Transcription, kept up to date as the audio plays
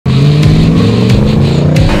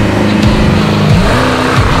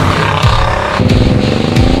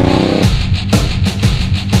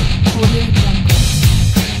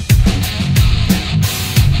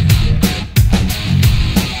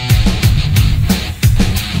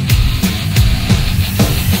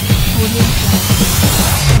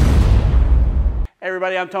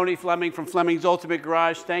everybody. I'm Tony Fleming from Fleming's Ultimate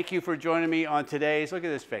Garage. Thank you for joining me on today's. Look at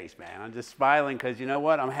this face, man. I'm just smiling because you know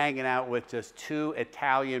what? I'm hanging out with just two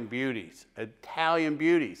Italian beauties. Italian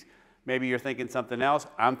beauties. Maybe you're thinking something else.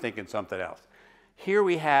 I'm thinking something else. Here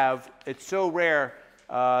we have, it's so rare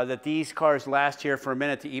that these cars last here for a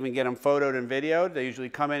minute to even get them photoed and videoed. They usually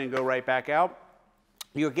come in and go right back out.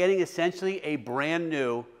 You're getting essentially a brand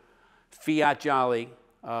new Fiat Jolly,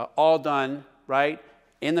 all done, right?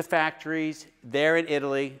 In the factories, there in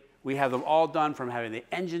Italy. We have them all done from having the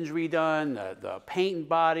engines redone, the paint and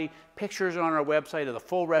body. Pictures are on our website of the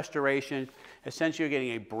full restoration. Essentially, you're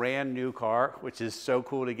getting a brand new car, which is so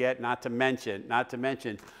cool to get, not to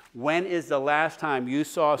mention, when is the last time you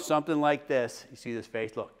saw something like this? You see this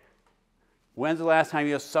face? Look. When's the last time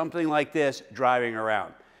you saw something like this driving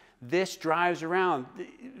around? This drives around.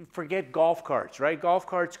 Forget golf carts, right? Golf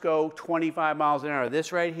carts go 25 miles an hour.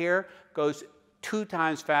 This right here goes 2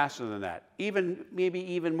 times faster than that, maybe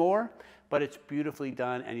even more, but it's beautifully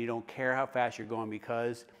done and you don't care how fast you're going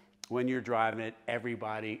because when you're driving it,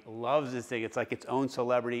 everybody loves this thing. It's like its own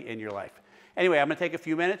celebrity in your life. Anyway, I'm gonna take a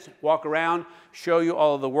few minutes, walk around, show you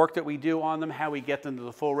all of the work that we do on them, how we get them to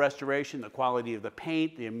the full restoration, the quality of the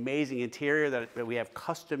paint, the amazing interior that we have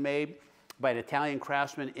custom made by an Italian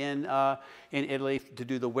craftsman in Italy to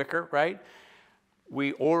do the wicker, right?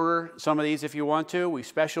 We order some of these if you want to. We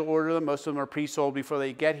special order them. Most of them are pre-sold before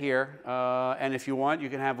they get here. And if you want, you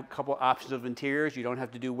can have a couple options of interiors. You don't have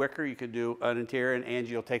to do wicker. You can do an interior, and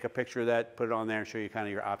Angie will take a picture of that, put it on there, and show you kind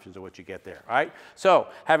of your options of what you get there. All right? So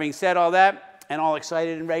having said all that and all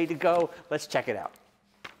excited and ready to go, let's check it out.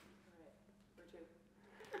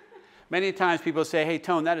 Many times people say, hey,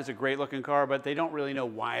 Tone, that is a great looking car, but they don't really know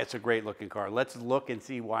why it's a great looking car. Let's look and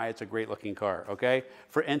see why it's a great looking car, okay?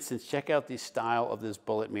 For instance, check out the style of this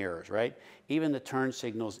bullet mirrors, right? Even the turn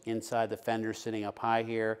signals inside the fender sitting up high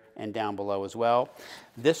here and down below as well.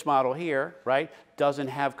 This model here, right, doesn't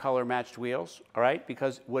have color matched wheels, all right?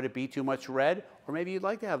 Because would it be too much red? Or maybe you'd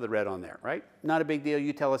like to have the red on there, right? Not a big deal.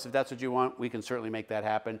 You tell us if that's what you want. We can certainly make that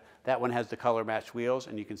happen. That one has the color matched wheels,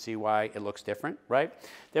 and you can see why it looks different, right?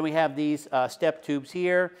 Then we have these step tubes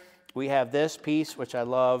here. We have this piece, which I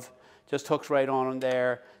love. Just hooks right on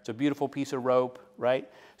there. It's a beautiful piece of rope, right?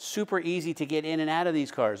 Super easy to get in and out of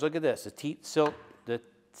these cars. Look at this. The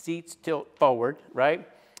seats tilt forward, right?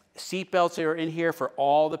 Seat belts are in here for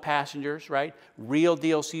all the passengers, right? Real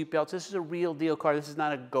deal seat belts. This is a real deal car. This is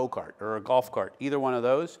not a go-kart or a golf cart, either one of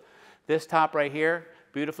those. This top right here,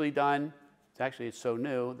 beautifully done. It's so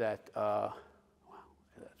new that, wow,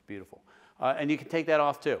 that's beautiful. And you can take that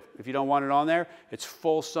off too. If you don't want it on there, it's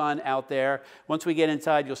full sun out there. Once we get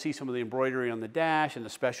inside, you'll see some of the embroidery on the dash and the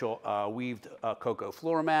special weaved cocoa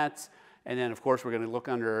floor mats. And then, of course, we're going to look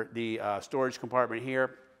under the storage compartment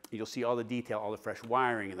here. You'll see all the detail, all the fresh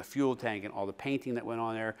wiring and the fuel tank and all the painting that went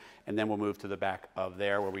on there. And then we'll move to the back of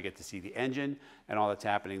there where we get to see the engine and all that's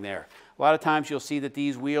happening there. A lot of times you'll see that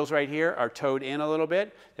these wheels right here are towed in a little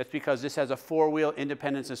bit. That's because this has a 4-wheel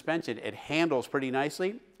independent suspension. It handles pretty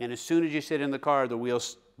nicely. And as soon as you sit in the car, the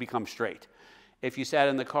wheels become straight. If you sat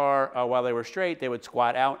in the car while they were straight, they would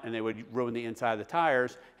squat out and they would ruin the inside of the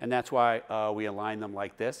tires. And that's why we align them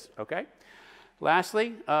like this, okay?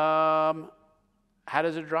 Lastly, how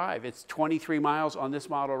does it drive? It's 23 miles on this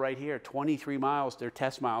model right here. 23 miles. They're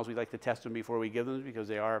test miles. We like to test them before we give them because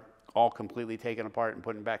they are all completely taken apart and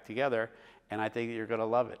put back together. And I think that you're going to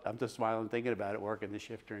love it. I'm just smiling thinking about it, working the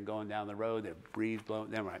shifter and going down the road. The breeze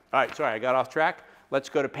blowing. Never mind. All right, sorry, I got off track. Let's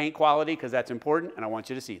go to paint quality because that's important, and I want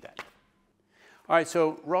you to see that. All right,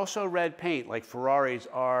 so Rosso red paint, like Ferraris,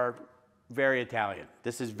 are very Italian.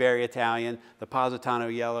 This is very Italian. The Positano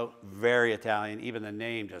yellow, very Italian. Even the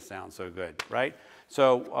name just sounds so good, right?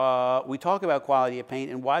 So we talk about quality of paint,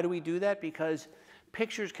 and why do we do that? Because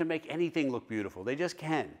pictures can make anything look beautiful. They just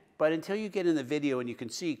can. But until you get in the video and you can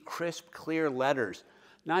see crisp, clear letters,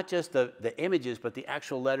 not just the images, but the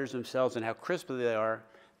actual letters themselves and how crisp they are,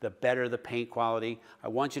 the better the paint quality. I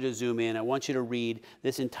want you to zoom in. I want you to read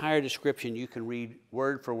this entire description. You can read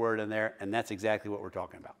word for word in there, and that's exactly what we're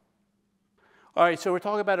talking about. All right, so we're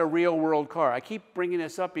talking about a real world car. I keep bringing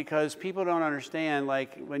this up because people don't understand,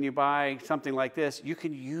 like when you buy something like this, you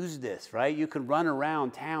can use this, right? You can run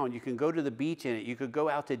around town. You can go to the beach in it. You could go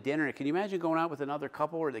out to dinner. Can you imagine going out with another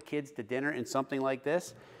couple or the kids to dinner in something like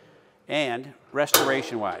this? And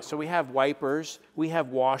restoration-wise. So we have wipers, we have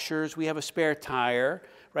washers, we have a spare tire,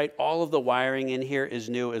 right? All of the wiring in here is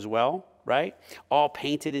new as well, right? All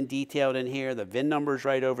painted and detailed in here. The VIN number's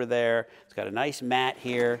right over there. It's got a nice mat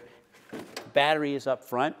here. Battery is up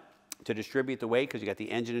front. to distribute the weight, because you got the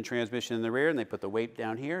engine and transmission in the rear, and they put the weight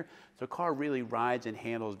down here. So the car really rides and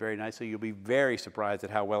handles very nicely. You'll be very surprised at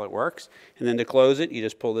how well it works. And then to close it, you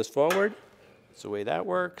just pull this forward. That's the way that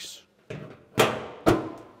works.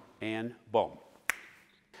 And boom.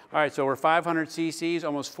 All right, so we're 500 cc's,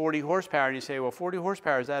 almost 40 horsepower. And you say, well, 40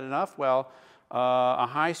 horsepower, is that enough? Well, a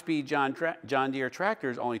high-speed John Deere tractor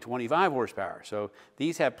is only 25 horsepower. So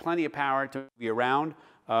these have plenty of power to be around.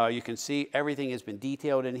 You can see everything has been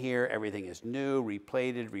detailed in here. Everything is new,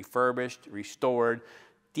 replated, refurbished, restored.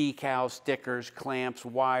 Decals, stickers, clamps,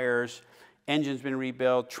 wires. Engine's been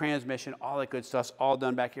rebuilt, transmission, all that good stuff's all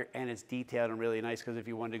done back here, and it's detailed and really nice, because if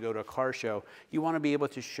you wanted to go to a car show, you want to be able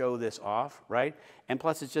to show this off, right? And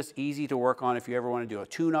plus, it's just easy to work on if you ever want to do a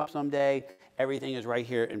tune-up someday. Everything is right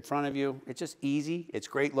here in front of you. It's just easy. It's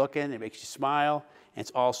great looking. It makes you smile. And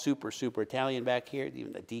it's all super, super Italian back here.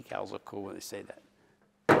 Even the decals look cool when they say that.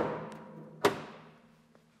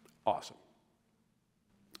 Awesome.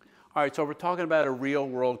 All right, so we're talking about a real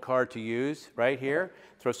world car to use right here.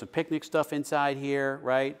 Throw some picnic stuff inside here,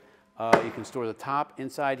 right? You can store the top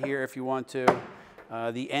inside here if you want to.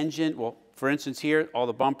 The engine, well, for instance here, all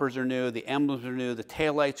the bumpers are new, the emblems are new, the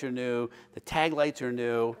tail lights are new, the tag lights are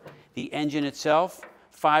new. The engine itself,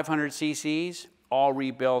 500 cc's, all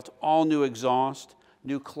rebuilt, all new exhaust,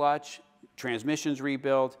 new clutch, transmissions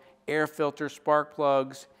rebuilt, air filter, spark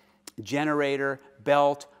plugs, generator,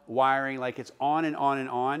 belt, wiring, like it's on and on and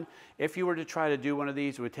on. If you were to try to do one of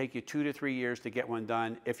these, it would take you 2 to 3 years to get one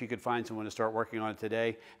done if you could find someone to start working on it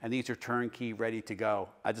today. And these are turnkey, ready to go.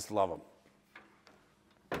 I just love them.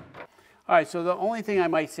 All right, so the only thing I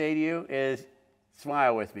might say to you is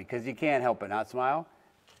smile with me, because you can't help but not smile.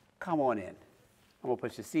 Come on in. I'm gonna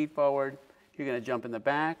push the seat forward. You're gonna jump in the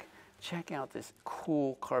back. Check out this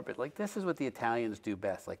cool carpet. Like, this is what the Italians do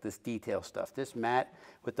best, like this detail stuff. This mat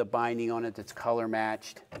with the binding on it that's color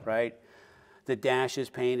matched, right? The dash is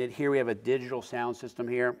painted. Here we have a digital sound system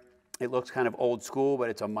here. It looks kind of old school, but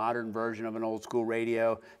it's a modern version of an old school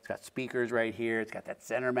radio. It's got speakers right here. It's got that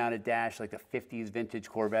center mounted dash like the 50s vintage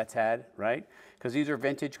Corvettes had, right? Because these are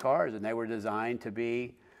vintage cars, and they were designed to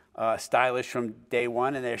be stylish from day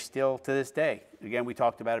one, and they're still to this day. Again, we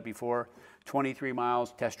talked about it before. 23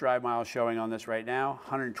 miles, test drive miles showing on this right now,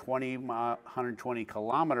 120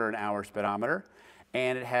 kilometer an hour speedometer,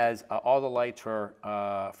 and it has all the lights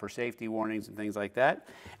for safety warnings and things like that.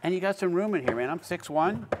 And you got some room in here, man. I'm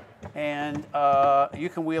 6'1", and you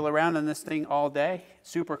can wheel around in this thing all day.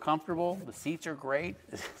 Super comfortable. The seats are great.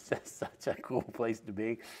 It's just such a cool place to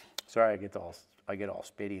be. Sorry, I get all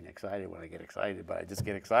spitty and excited when I get excited, but I just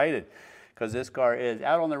get excited because this car is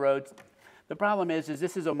out on the road. The problem is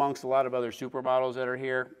this is amongst a lot of other supermodels that are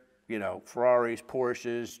here, you know, Ferraris,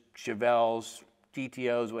 Porsches, Chevelles,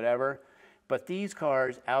 GTOs, whatever. But these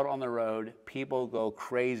cars out on the road, people go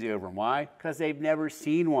crazy over them. Why? Because they've never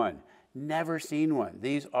seen one. Never seen one.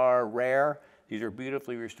 These are rare, these are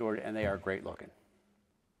beautifully restored, and they are great looking.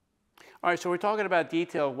 All right, so we're talking about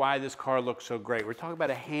detail, why this car looks so great. We're talking about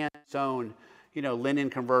a hand-sewn, you know, linen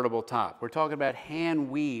convertible top. We're talking about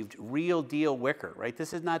hand-weaved, real deal wicker, right?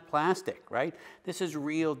 This is not plastic, right? This is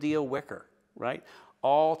real deal wicker, right?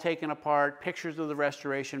 All taken apart, pictures of the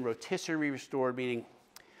restoration, rotisserie restored, meaning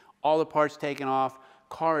all the parts taken off,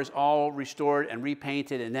 car is all restored and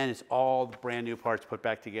repainted, and then it's all the brand new parts put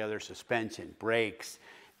back together, suspension, brakes,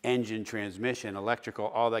 engine, transmission, electrical,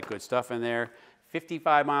 all that good stuff in there.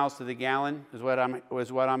 55 miles to the gallon is what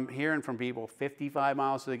I'm hearing from people. 55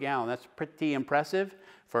 miles to the gallon. That's pretty impressive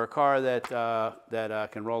for a car that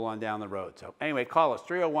can roll on down the road. So anyway, call us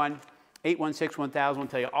 301-816-1000. We'll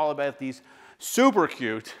tell you all about these super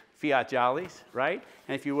cute Fiat Jollies, right?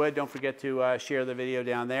 And if you would, don't forget to share the video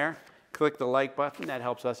down there. Click the like button. That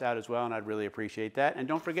helps us out as well, and I'd really appreciate that. And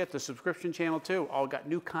don't forget the subscription channel too. All got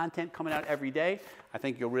new content coming out every day. I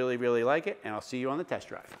think you'll really, really like it, and I'll see you on the test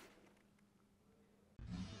drive.